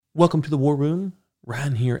Welcome to the War Room.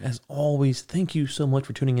 Ryan here, as always. Thank you so much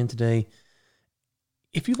for tuning in today.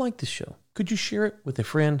 If you like this show, could you share it with a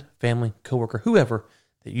friend, family, coworker, whoever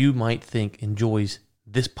that you might think enjoys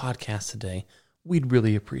this podcast today? We'd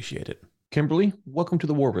really appreciate it. Kimberly, welcome to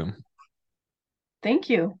the War Room. Thank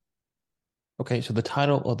you. Okay, so the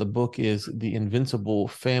title of the book is The Invincible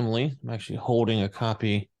Family. I'm actually holding a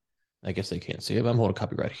copy. I guess they can't see it, but I'm holding a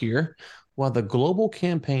copy right here. While the global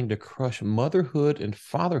campaign to crush motherhood and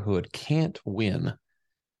fatherhood can't win.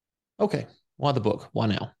 Okay, why the book? Why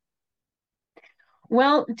now?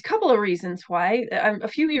 Well, a couple of reasons why. A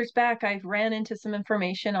few years back, I ran into some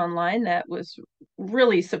information online that was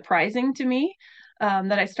really surprising to me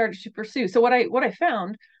that I started to pursue. So what I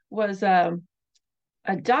found was a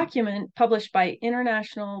document published by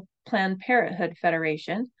International Planned Parenthood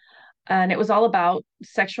Federation, and it was all about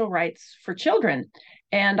sexual rights for children.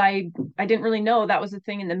 And I didn't really know that was a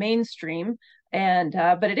thing in the mainstream, and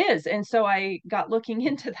but it is. And so I got looking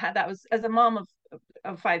into that. That was, as a mom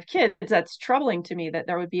of five kids, that's troubling to me that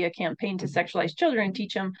there would be a campaign to sexualize children and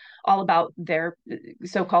teach them all about their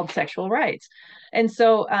so-called sexual rights. And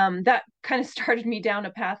so that kind of started me down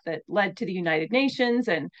a path that led to the United Nations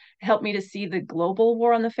and helped me to see the global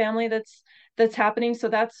war on the family that's happening. So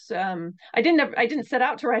that's I didn't set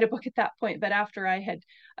out to write a book at that point, but after I had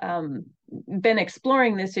um, been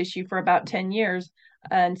exploring this issue for about 10 years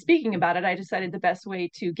and speaking about it, I decided the best way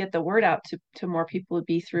to get the word out to more people would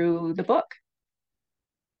be through the book.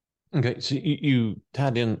 Okay, so you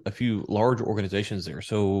tied in a few large organizations there.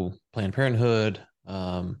 So Planned Parenthood,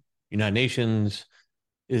 United Nations,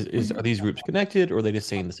 is are Mhm. these groups connected or are they just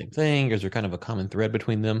saying the same thing? Is there kind of a common thread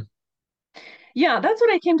between them? Yeah, that's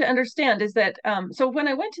what I came to understand is that so when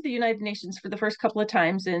I went to the United Nations for the first couple of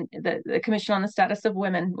times in the Commission on the Status of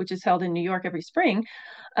Women, which is held in New York every spring,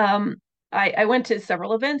 um, I went to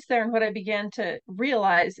several events there, and what I began to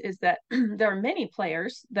realize is that there are many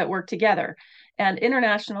players that work together, and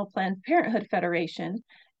International Planned Parenthood Federation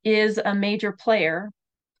is a major player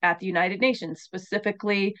at the United Nations,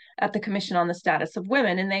 specifically at the Commission on the Status of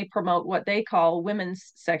Women, and they promote what they call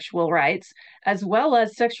women's sexual rights as well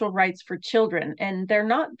as sexual rights for children. And they're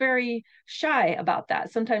not very shy about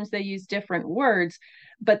that. Sometimes they use different words,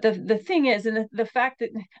 but the thing is, and the fact that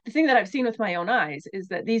the thing that I've seen with my own eyes is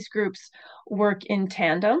that these groups work in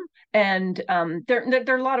tandem, and there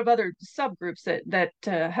are a lot of other subgroups that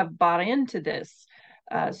have bought into this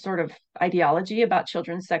sort of ideology about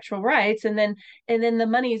children's sexual rights, and then the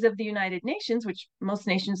monies of the United Nations, which most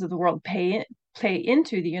nations of the world pay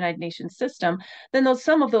into the United Nations system, then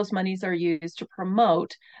some of those monies are used to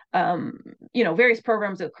promote, um, various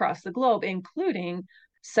programs across the globe, including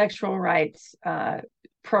sexual rights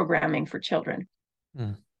programming for children.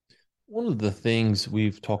 Hmm. One of the things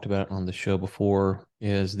we've talked about on the show before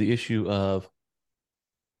is the issue of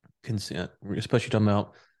consent, especially talking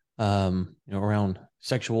about around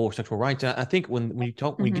sexual rights. I think when when you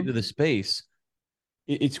get to Mm-hmm. this space,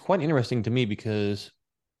 it's quite interesting to me because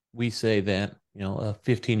we say that a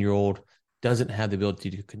 15-year-old doesn't have the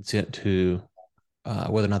ability to consent to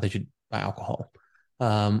whether or not they should buy alcohol,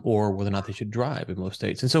 or whether or not they should drive in most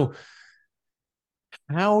states. And so,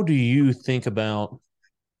 how do you think about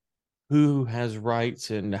who has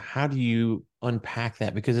rights and how do you unpack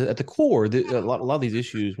that? Because at the core, a lot of these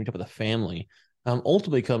issues, when you talk about the family,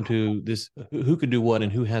 ultimately come to this: who can do what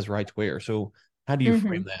and who has rights where. So, how do you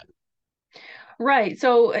frame Mm-hmm. that? Right.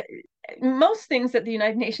 So most things at the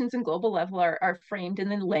United Nations and global level are framed in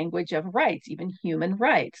the language of rights, even human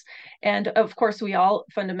rights. And of course, we all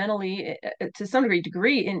fundamentally, to some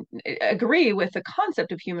agree with the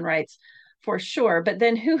concept of human rights for sure. But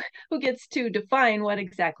then who gets to define what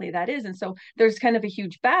exactly that is? And so there's kind of a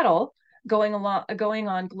huge battle going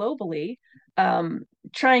on globally, um,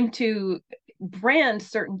 trying to brand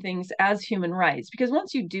certain things as human rights, because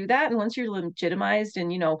once you do that and once you're legitimized in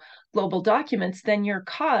global documents, then your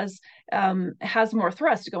cause has more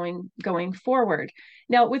thrust going forward.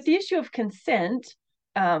 Now, with the issue of consent,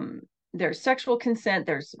 um, there's sexual consent,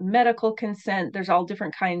 there's medical consent, there's all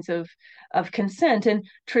different kinds of consent. And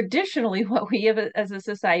traditionally, what we have as a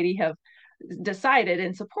society have decided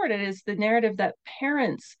and supported is the narrative that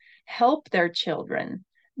parents help their children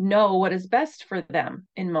know what is best for them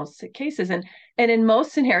in most cases, and in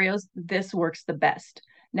most scenarios this works the best.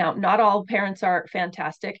 Now, not all parents are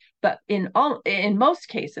fantastic, but in most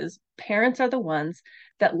cases, parents are the ones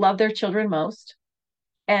that love their children most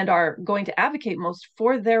and are going to advocate most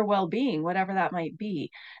for their well-being, whatever that might be.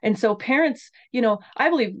 And so parents, I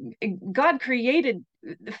believe God created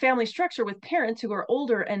the family structure with parents who are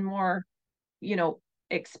older and more, you know,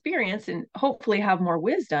 experience and hopefully have more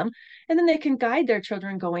wisdom, and then they can guide their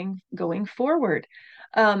children going forward.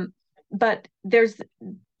 But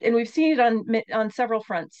and we've seen it on several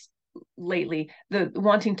fronts lately, the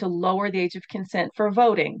wanting to lower the age of consent for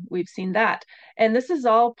voting. We've seen that. And this is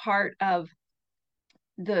all part of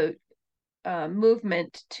the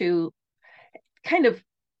movement to kind of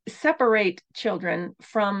separate children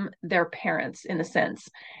from their parents in a sense.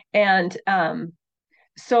 And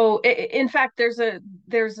so in fact,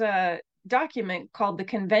 there's a document called the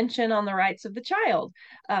Convention on the Rights of the Child.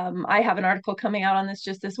 I have an article coming out on this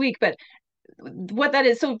just this week, but what that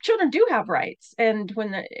is, so children do have rights, and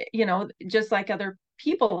just like other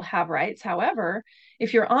people have rights. However,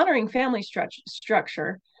 if you're honoring family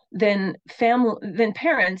structure, then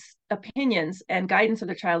parents' opinions and guidance of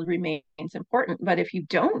the child remains important. But if you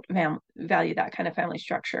don't value that kind of family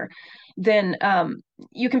structure, then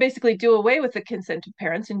you can basically do away with the consent of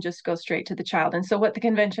parents and just go straight to the child. And so what the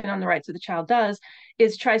Convention on the Rights of the Child does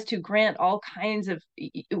is tries to grant all kinds of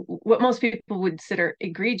what most people would consider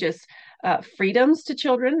egregious freedoms to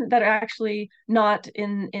children that are actually not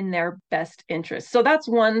in their best interest. So that's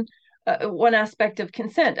one aspect of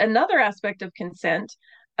consent. Another aspect of consent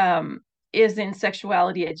is in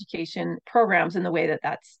sexuality education programs and the way that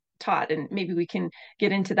that's taught. And maybe we can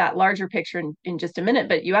get into that larger picture in just a minute.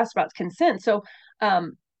 But you asked about consent. So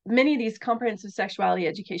many of these comprehensive sexuality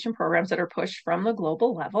education programs that are pushed from the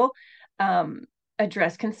global level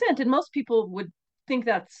address consent. And most people would think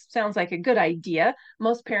that sounds like a good idea.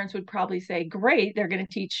 Most parents would probably say, great, they're going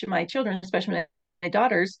to teach my children, especially my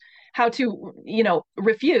daughters, how to,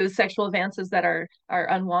 refuse sexual advances that are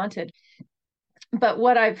unwanted. But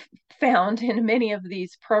what I've found in many of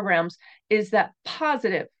these programs is that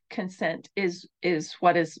positive consent is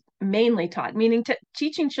what is mainly taught, meaning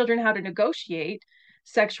teaching children how to negotiate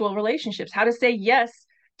sexual relationships, how to say yes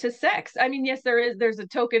to sex. I mean, yes, there's a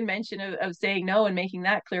token mention of saying no and making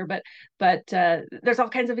that clear, but there's all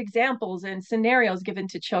kinds of examples and scenarios given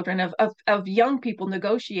to children of young people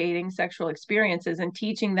negotiating sexual experiences and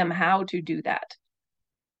teaching them how to do that.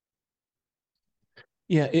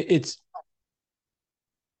 Yeah,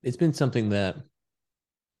 it's been something that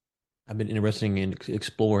I've been interested in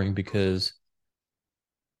exploring because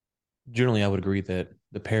generally I would agree that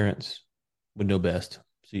the parents would know best.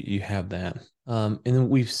 So you have that. And then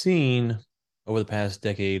we've seen over the past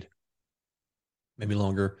decade, maybe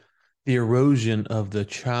longer, the erosion of the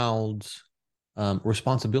child's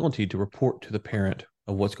responsibility to report to the parent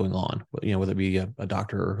of what's going on, whether it be a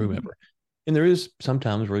doctor or whomever. And there is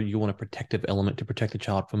sometimes where you want a protective element to protect the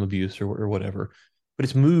child from abuse or whatever, but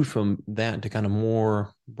it's moved from that to kind of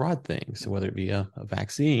more broad things. So whether it be a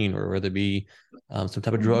vaccine or whether it be some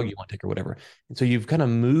type of drug you want to take or whatever. And so you've kind of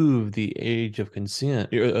moved the age of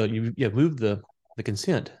consent. You've moved the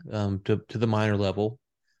consent to the minor level.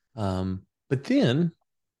 But then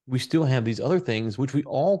we still have these other things which we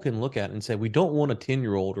all can look at and say we don't want a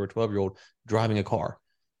 10-year-old or a 12-year-old driving a car.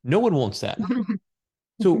 No one wants that.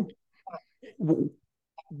 So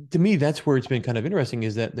to me, that's where it's been kind of interesting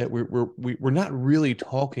is that we're not really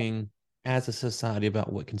talking as a society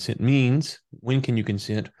about what consent means. When can you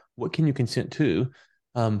consent? What can you consent to?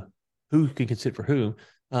 Who can consent for who?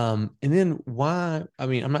 And then why? I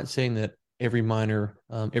mean, I'm not saying that every minor,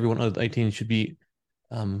 everyone under 18 should be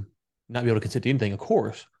not be able to consent to anything, of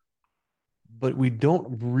course. But we don't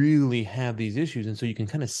really have these issues, and so you can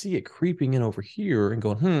kind of see it creeping in over here and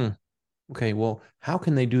going, okay, well, how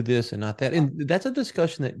can they do this and not that? And that's a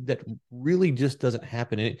discussion that really just doesn't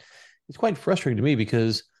happen. It's quite frustrating to me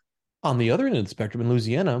because on the other end of the spectrum in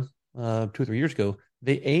Louisiana, 2 or 3 years ago,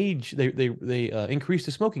 they increased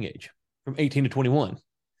the smoking age from 18 to 21.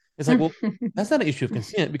 It's like, well, that's not an issue of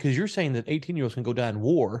consent because you're saying that 18-year-olds can go die in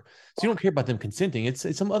war. So you don't care about them consenting. It's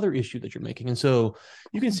some other issue that you're making. And so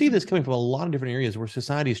you can see this coming from a lot of different areas where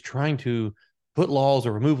society is trying to put laws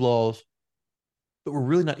or remove laws, but we're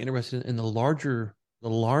really not interested in the larger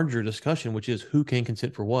discussion, which is who can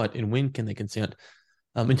consent for what and when can they consent.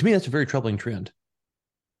 And to me, that's a very troubling trend.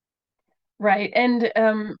 Right. And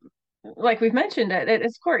like we've mentioned, at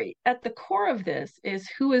the core of this is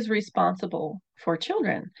who is responsible for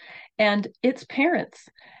children, and it's parents.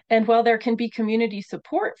 And while there can be community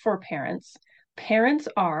support for parents, parents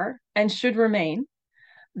are and should remain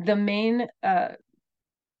the main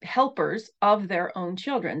helpers of their own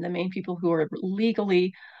children, the main people who are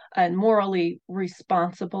legally and morally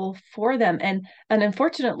responsible for them. And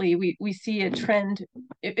unfortunately, we see a trend.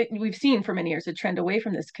 We've seen for many years a trend away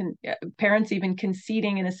from this. Parents even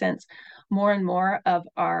conceding, in a sense, more and more of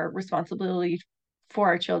our responsibility for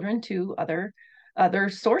our children to other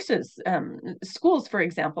sources. Schools, for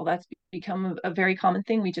example, that's become a very common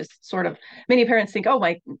thing. We just sort of, many parents think, oh,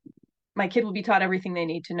 my kid will be taught everything they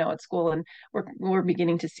need to know at school. And we're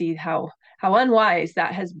beginning to see how unwise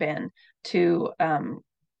that has been to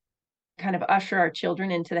kind of usher our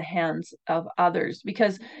children into the hands of others,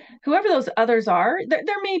 because whoever those others are,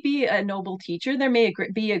 there may be a noble teacher, there may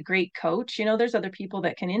be a great coach, there's other people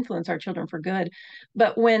that can influence our children for good.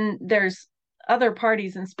 But when there's other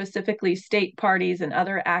parties, and specifically state parties and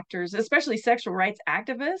other actors, especially sexual rights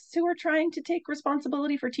activists, who are trying to take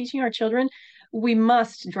responsibility for teaching our children, we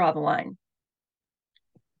must draw the line.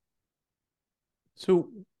 So,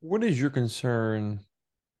 what is your concern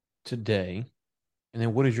today? And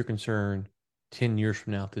then what is your concern 10 years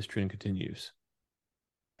from now if this trend continues?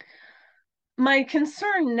 My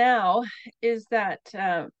concern now is that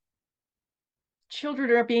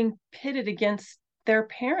children are being pitted against their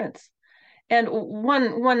parents. And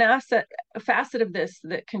one facet of this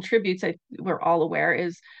that contributes, we're all aware,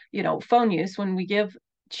 is phone use. When we give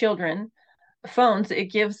children phones,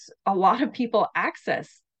 it gives a lot of people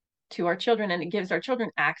access to our children, and it gives our children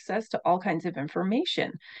access to all kinds of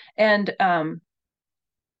information. And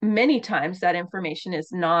many times that information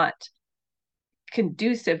is not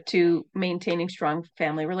conducive to maintaining strong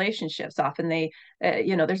family relationships. Often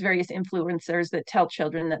there's various influencers that tell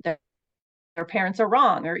children that their parents are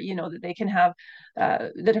wrong, or that they can have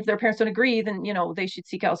that if their parents don't agree, then they should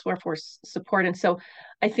seek elsewhere for support. And so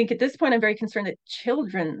I think at this point I'm very concerned that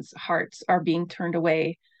children's hearts are being turned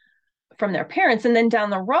away from their parents. And then down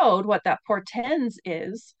the road, what that portends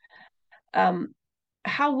is, um,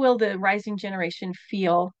 how will the rising generation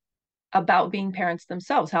feel about being parents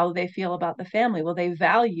themselves? How will they feel about the family? Will they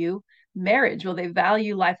value marriage? Will they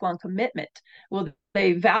value lifelong commitment? Will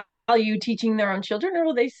they value teaching their own children, or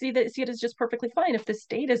will they see it as just perfectly fine if the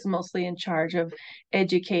state is mostly in charge of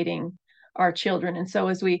educating our children? And so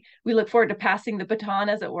as we look forward to passing the baton,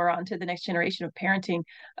 as it were, on to the next generation of parenting,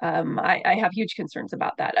 I have huge concerns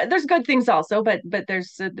about that. There's good things also, but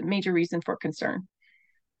there's a major reason for concern.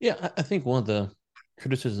 Yeah, I think one of the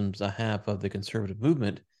criticisms I have of the conservative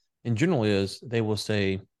movement in general is they will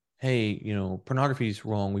say, "Hey, pornography is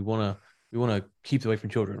wrong. We want to keep it away from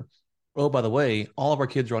children." Oh, by the way, all of our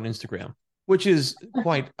kids are on Instagram, which is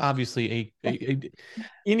quite obviously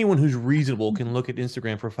anyone who's reasonable can look at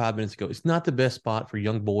Instagram for 5 minutes ago. It's not the best spot for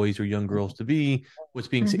young boys or young girls to be. What's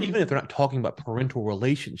being said, even if they're not talking about parental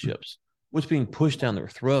relationships, what's being pushed down their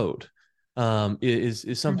throat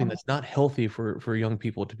is something that's not healthy for young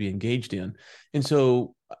people to be engaged in. And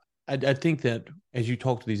so I think that as you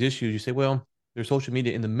talk to these issues, you say, well, there's social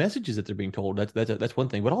media and the messages that they're being told. That's one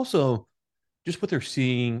thing, but also just what they're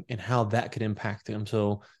seeing and how that could impact them.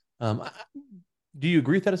 So, do you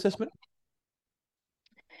agree with that assessment?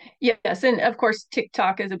 Yes, and of course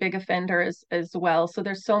TikTok is a big offender as well. So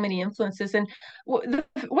there's so many influences, and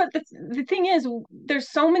the thing is, there's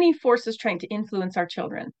so many forces trying to influence our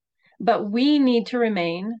children, but we need to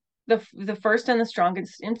remain the first and the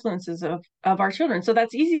strongest influences of our children. So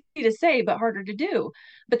that's easy to say, but harder to do.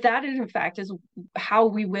 But that, in fact, is how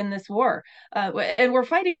we win this war, and we're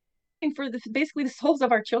fighting for basically the souls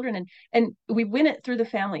of our children, and we win it through the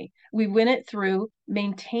family. We win it through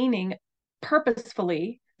maintaining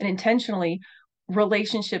purposefully and intentionally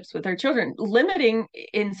relationships with their children, limiting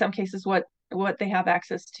in some cases what they have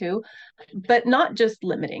access to, but not just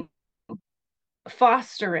limiting,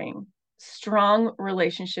 fostering strong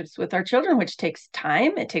relationships with our children, which takes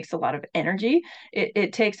time. It takes a lot of energy.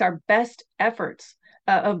 It takes our best efforts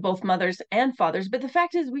of both mothers and fathers. But the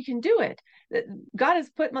fact is, we can do it. God has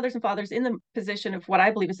put mothers and fathers in the position of what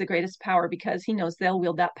I believe is the greatest power, because He knows they'll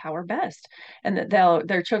wield that power best, and that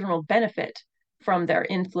their children will benefit from their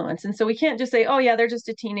influence. And so we can't just say, "Oh yeah, they're just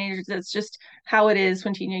a teenager. That's just how it is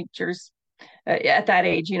when teenagers at that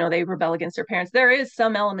age, they rebel against their parents." There is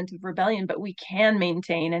some element of rebellion, but we can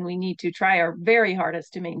maintain, and we need to try our very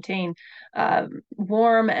hardest to maintain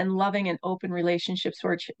warm and loving and open relationships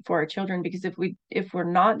for our children. Because if we're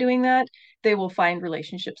not doing that, they will find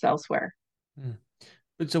relationships elsewhere. Hmm.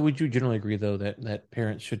 But so, would you generally agree though that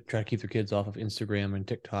parents should try to keep their kids off of Instagram and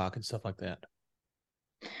TikTok and stuff like that?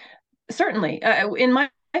 Certainly, in my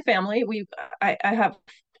family, I have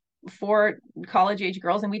four college age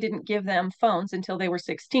girls, and we didn't give them phones until they were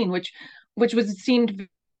 16, which was seemed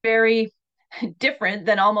very different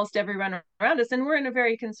than almost everyone around us. And we're in a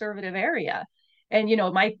very conservative area. And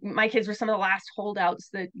my kids were some of the last holdouts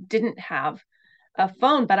that didn't have a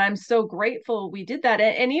phone, but I'm so grateful we did that.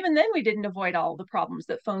 And even then we didn't avoid all the problems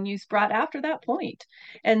that phone use brought after that point.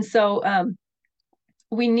 And so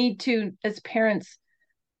we need to, as parents,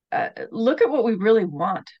 look at what we really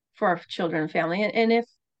want for our children and family.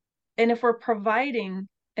 And if we're providing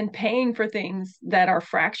and paying for things that are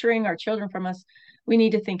fracturing our children from us, we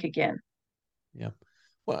need to think again. Yeah.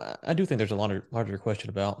 Well, I do think there's a larger question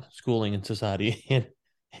about schooling and society and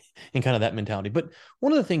kind of that mentality. But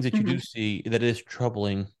one of the things that you do Mhm. see that is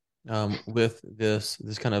troubling with this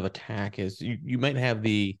kind of attack is you might have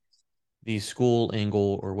the school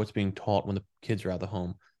angle or what's being taught when the kids are out of the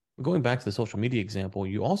home. But going back to the social media example,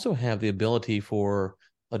 you also have the ability for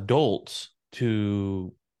adults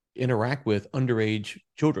to interact with underage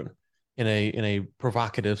children in a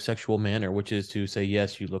provocative sexual manner, which is to say,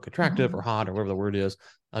 yes, you look attractive or Mhm. hot or whatever the word is,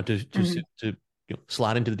 to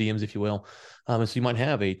slide into the DMs, if you will. And so you might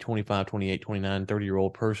have a 25, 28, 29,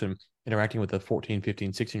 30-year-old person interacting with a 14,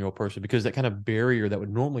 15, 16-year-old person because that kind of barrier that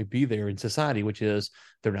would normally be there in society, which is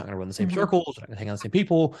they're not going to run the same Mhm. circles, they're not going to hang out with the same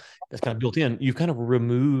people. That's kind of built in. You've kind of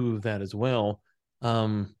removed that as well.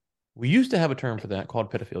 We used to have a term for that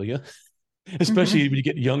called pedophilia, especially when Mhm. you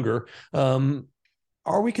get younger.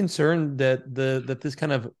 Are we concerned that this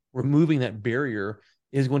kind of removing that barrier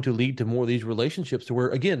is going to lead to more of these relationships to where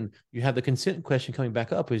again you have the consent question coming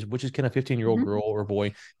back up is which is can a 15-year-old Mhm. girl or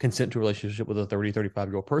boy consent to a relationship with a 30,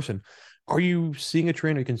 35-year-old person? Are you seeing a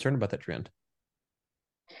trend? Are you concerned about that trend?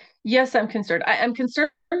 Yes, I'm concerned. I'm concerned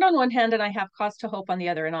on one hand, and I have cause to hope on the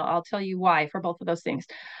other, and I'll tell you why for both of those things.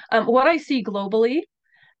 What I see globally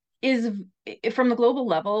is from the global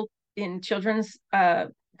level in children's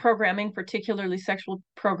programming, particularly sexual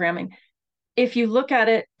programming. If you look at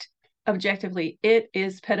it objectively, it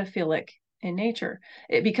is pedophilic in nature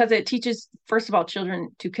because it teaches, first of all, children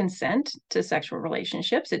to consent to sexual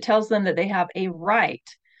relationships. It tells them that they have a right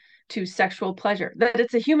to sexual pleasure, that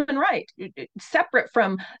it's a human right, separate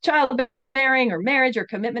from childbearing or marriage or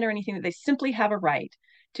commitment or anything, that they simply have a right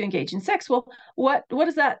to engage in sex. Well, what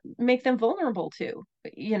does that make them vulnerable to?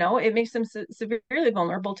 It makes them severely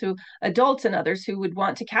vulnerable to adults and others who would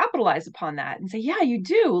want to capitalize upon that and say, yeah, you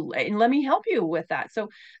do, and let me help you with that. So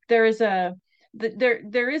there is a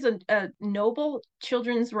there is a noble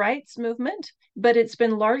children's rights movement, but it's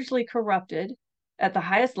been largely corrupted at the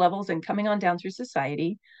highest levels and coming on down through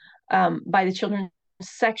society by the children's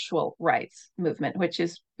sexual rights movement, which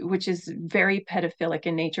is very pedophilic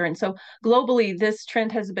in nature. And so globally, this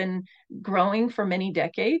trend has been growing for many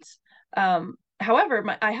decades.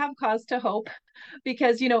 However, I have cause to hope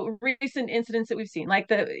because recent incidents that we've seen, like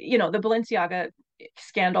the Balenciaga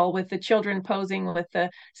scandal with the children posing with the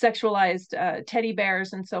sexualized teddy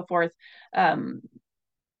bears and so forth,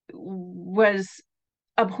 was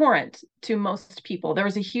abhorrent to most people. There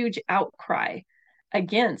was a huge outcry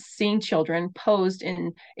against seeing children posed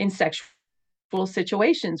in sexual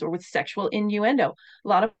situations or with sexual innuendo. A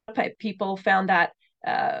lot of people found that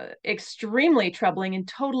extremely troubling and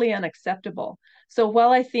totally unacceptable. So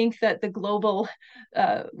while I think that the global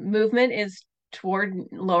movement is toward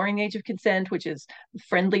lowering the age of consent, which is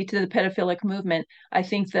friendly to the pedophilic movement, I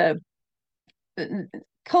think the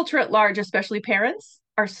culture at large, especially parents,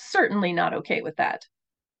 are certainly not okay with that.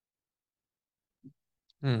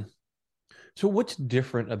 Hmm. So what's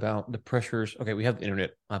different about the pressures? Okay, we have the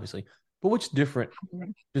internet, obviously, but what's different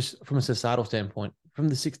just from a societal standpoint from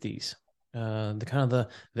the 60s? The kind of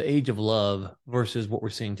the age of love versus what we're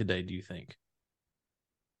seeing today, do you think?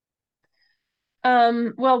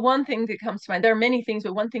 Well, one thing that comes to mind, there are many things,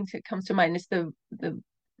 but one thing that comes to mind is the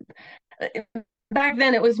back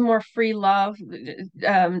then it was more free love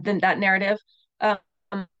than that narrative. Um,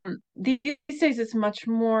 these days it's much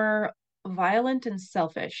more violent and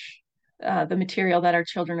selfish. The material that our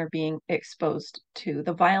children are being exposed to,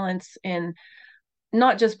 the violence in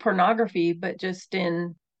not just pornography, but just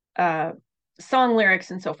in uh, song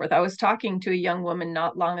lyrics and so forth. I was talking to a young woman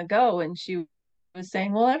not long ago, and she was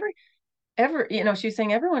saying, "Well, she's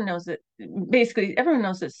saying everyone knows that basically everyone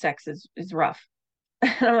knows that sex is rough."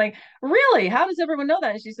 And I'm like, really? How does everyone know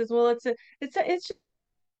that? And she says, well, it's just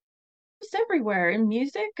everywhere in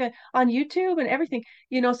music, on YouTube and everything.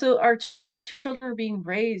 So our children are being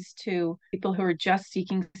raised to people who are just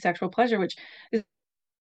seeking sexual pleasure, which is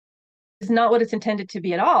not what it's intended to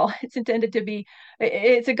be at all. It's intended to be,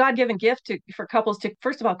 it's a God-given gift for couples to,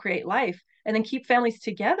 first of all, create life and then keep families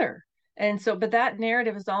together. And so, but that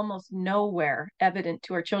narrative is almost nowhere evident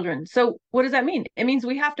to our children. So what does that mean? It means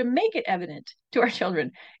we have to make it evident to our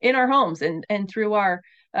children in our homes and through our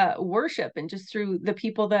worship and just through the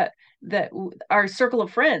people that our circle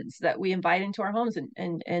of friends that we invite into our homes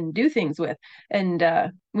and do things with.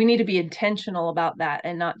 And we need to be intentional about that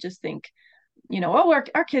and not just think, oh,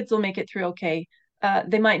 our kids will make it through okay.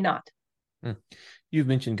 They might not. Hmm. You've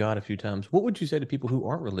mentioned God a few times. What would you say to people who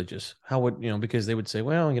aren't religious? How would, because they would say,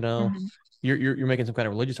 well, Mm-hmm. you're making some kind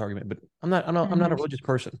of religious argument, but I'm not a Mm-hmm. religious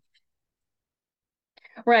person.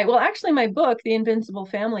 Right. Well, actually, my book, The Invincible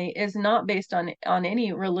Family, is not based on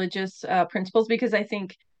any religious principles because I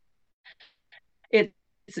think it's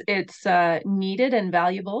it's needed and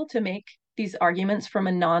valuable to make these arguments from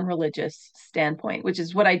a non-religious standpoint, which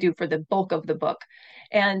is what I do for the bulk of the book.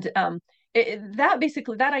 And that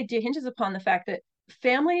basically, that idea hinges upon the fact that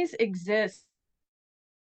families exist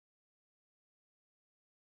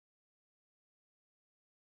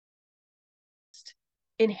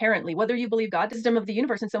inherently, whether you believe God, the system of the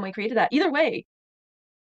universe in some way created that. Either way,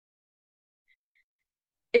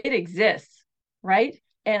 it exists, right?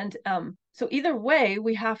 And so either way,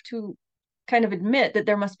 we have to kind of admit that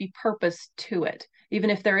there must be purpose to it, even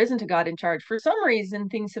if there isn't a God in charge. For some reason,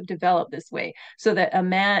 things have developed this way, so that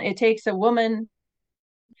it takes a woman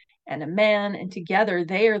and a man, and together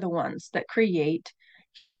they are the ones that create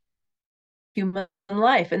human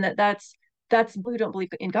life, and that's we don't believe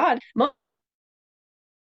in God. Most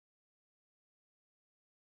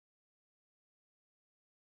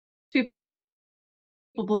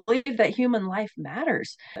people believe that human life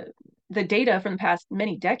matters. The data from the past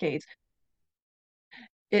many decades,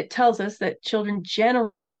 it tells us that children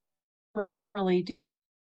generally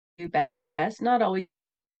do best, not always,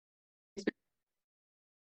 but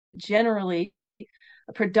generally,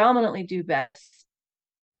 predominantly do best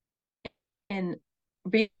in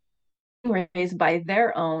being raised by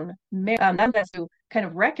their own that's to kind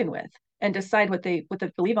of reckon with and decide what they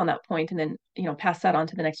believe on that point, and then pass that on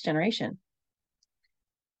to the next generation.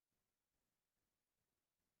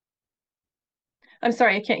 I'm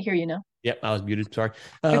sorry, I can't hear you now. Yep, I was muted. Sorry.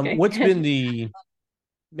 Okay. What's been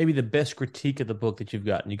maybe the best critique of the book that you've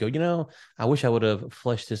gotten? You go, I wish I would have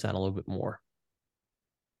fleshed this out a little bit more.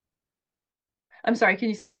 I'm sorry, can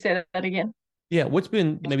you say that again? Yeah, what's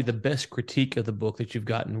been maybe the best critique of the book that you've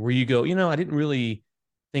gotten where you go, I didn't really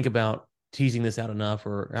think about teasing this out enough,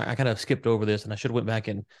 or I kind of skipped over this and I should have went back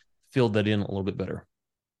and filled that in a little bit better.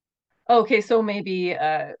 Okay, so maybe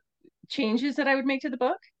changes that I would make to the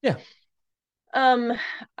book. Yeah. Um,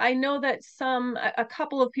 I know that a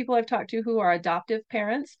couple of people I've talked to who are adoptive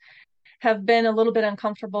parents have been a little bit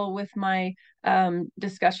uncomfortable with my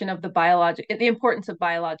discussion of the importance of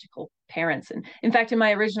biological parents. And in fact, in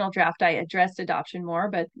my original draft, I addressed adoption more,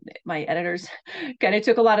 but my editors kind of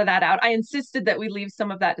took a lot of that out. I insisted that we leave some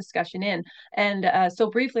of that discussion in. And so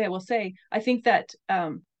briefly, I will say, I think that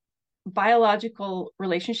biological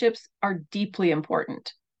relationships are deeply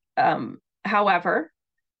important. However,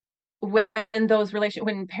 when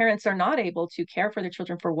when parents are not able to care for their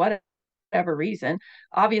children for whatever reason,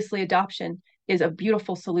 obviously adoption is a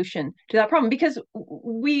beautiful solution to that problem, because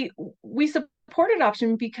we support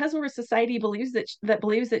adoption because we're a society that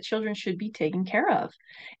believes that children should be taken care of,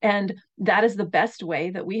 and that is the best way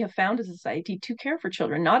that we have found as a society to care for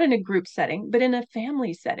children, not in a group setting but in a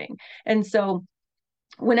family setting. And so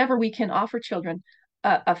whenever we can offer children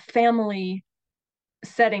a family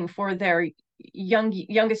setting for their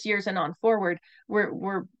youngest years and on forward,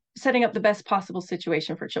 we're setting up the best possible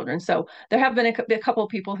situation for children. So there have been a couple of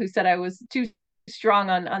people who said I was too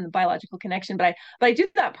strong on the biological connection, but I do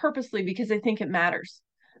that purposely because I think it matters.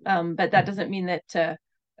 But that doesn't mean that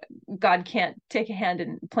God can't take a hand,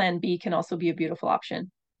 and Plan B can also be a beautiful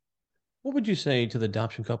option. What would you say to the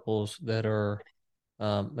adoption couples that are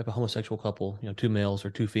like a homosexual couple, two males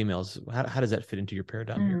or two females? How does that fit into your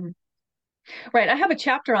paradigm here? Right. I have a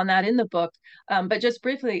chapter on that in the book. But just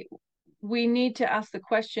briefly, we need to ask the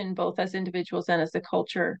question, both as individuals and as a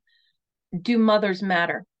culture, do mothers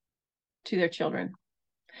matter to their children?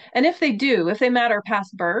 And if they do, if they matter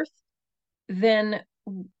past birth, then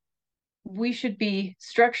we should be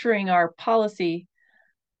structuring our policy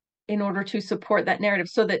in order to support that narrative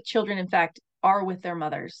so that children, in fact, are with their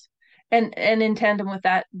mothers. And in tandem with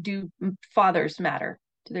that, do fathers matter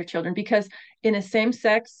to their children? Because in a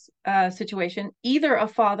same-sex situation, either a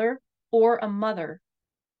father or a mother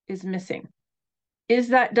is missing. Does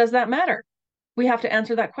that matter? We have to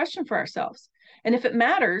answer that question for ourselves. And if it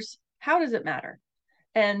matters, how does it matter?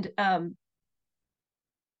 And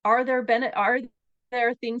are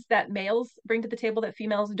there things that males bring to the table that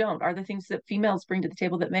females don't? Are there things that females bring to the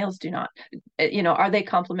table that males do not? Are they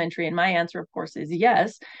complementary? And my answer, of course, is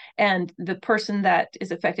yes. And the person that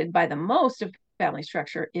is affected by the most of family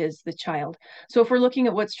structure is the child. So if we're looking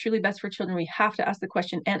at what's truly best for children, we have to ask the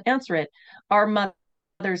question and answer it. Are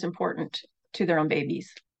mothers important to their own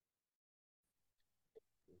babies?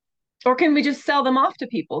 Or can we just sell them off to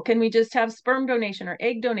people? Can we just have sperm donation or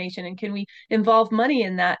egg donation? And can we involve money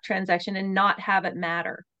in that transaction and not have it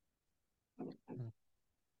matter?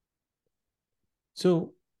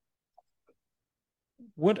 So,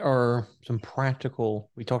 what are some practical?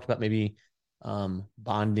 We talked about maybe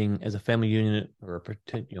bonding as a family unit, or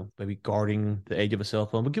maybe guarding the age of a cell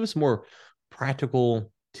phone. But give us some more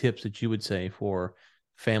practical tips that you would say for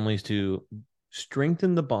families to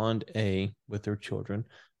strengthen the bond, A, with their children,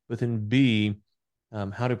 but then B,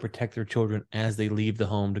 how to protect their children as they leave the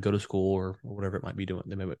home to go to school or whatever it might be doing.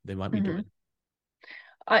 They might be Mhm. doing.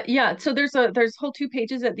 Yeah, so there's whole 2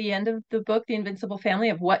 pages at the end of the book, The Invincible Family,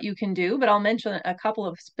 of what you can do, but I'll mention a couple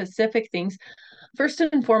of specific things. First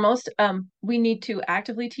and foremost, we need to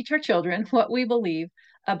actively teach our children what we believe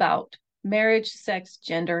about marriage, sex,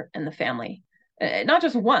 gender, and the family. Not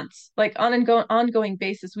just once, like on an ongoing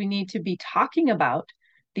basis, we need to be talking about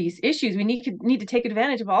these issues. We need to take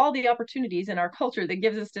advantage of all the opportunities in our culture that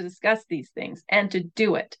gives us to discuss these things and to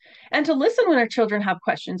do it, and to listen when our children have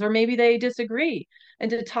questions or maybe they disagree, and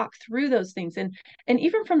to talk through those things, and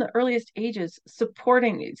even from the earliest ages,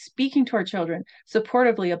 speaking to our children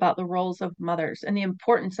supportively about the roles of mothers and the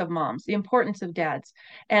importance of moms, the importance of dads.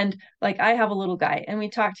 And like, I have a little guy, and we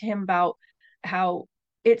talk to him about how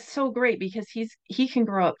it's so great because he can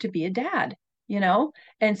grow up to be a dad, you know,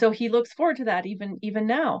 and so he looks forward to that even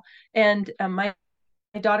now. And my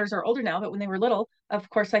daughters are older now, but when they were little, of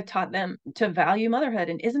course, I taught them to value motherhood.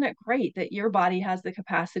 And isn't it great that your body has the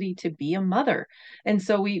capacity to be a mother? And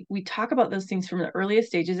so we talk about those things from the earliest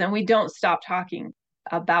stages, and we don't stop talking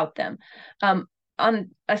about them. On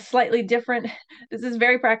a slightly different, this is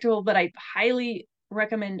very practical, but I highly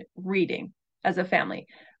recommend reading as a family.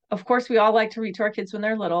 Of course, we all like to read to our kids when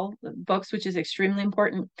they're little, books, which is extremely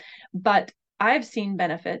important. But I've seen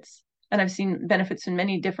benefits, and I've seen benefits in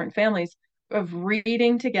many different families of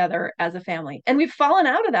reading together as a family. And we've fallen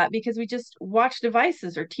out of that because we just watch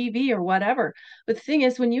devices or TV or whatever. But the thing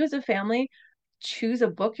is, when you as a family choose a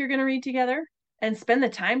book you're going to read together and spend the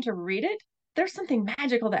time to read it, there's something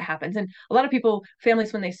magical that happens. And a lot of people,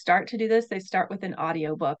 families, when they start to do this, they start with an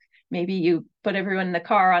audio book. Maybe you put everyone in the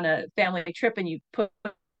car on a family trip and you put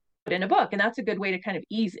in a book. And that's a good way to kind of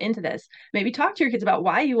ease into this. Maybe talk to your kids about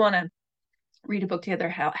why you want to read a book together,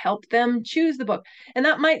 help them choose the book. And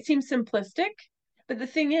that might seem simplistic, but the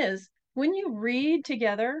thing is, when you read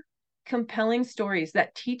together compelling stories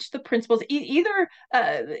that teach the principles, either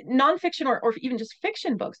nonfiction or even just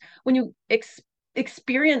fiction books, when you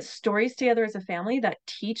experience stories together as a family that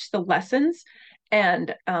teach the lessons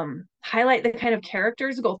and highlight the kind of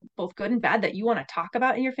characters, both good and bad, that you want to talk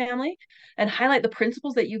about in your family, and highlight the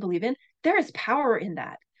principles that you believe in, there is power in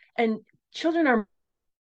that. And children are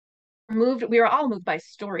we are all moved by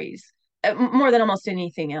stories more than almost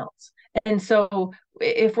anything else. And so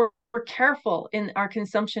if we're careful in our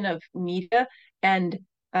consumption of media and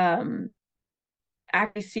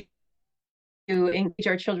actually see to engage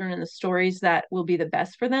our children in the stories that will be the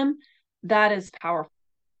best for them, that is powerful.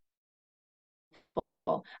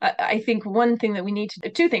 I think one thing that we need to,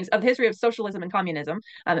 two things of the history of socialism and communism,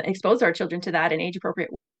 expose our children to that in age appropriate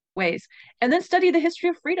ways, and then study the history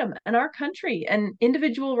of freedom and our country and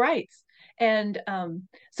individual rights. And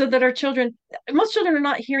so that our children, most children are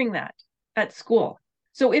not hearing that at school.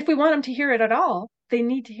 So if we want them to hear it at all, they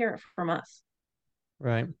need to hear it from us.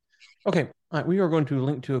 Right. Okay. All right. We are going to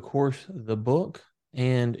link to, of course, the book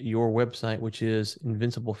and your website, which is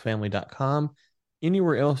invinciblefamily.com.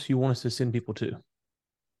 Anywhere else you want us to send people to?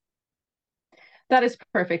 That is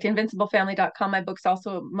perfect. Invinciblefamily.com. My book's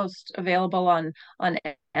also most available on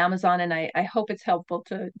Amazon, and I hope it's helpful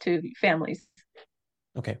to families.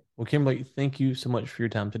 Okay. Well, Kimberly, thank you so much for your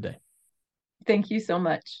time today. Thank you so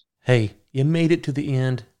much. Hey, you made it to the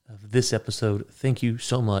end of this episode. Thank you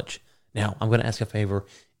so much. Now, I'm going to ask a favor.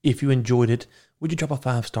 If you enjoyed it, would you drop a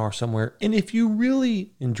 5-star somewhere? And if you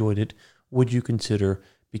really enjoyed it, would you consider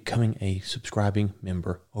becoming a subscribing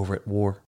member over at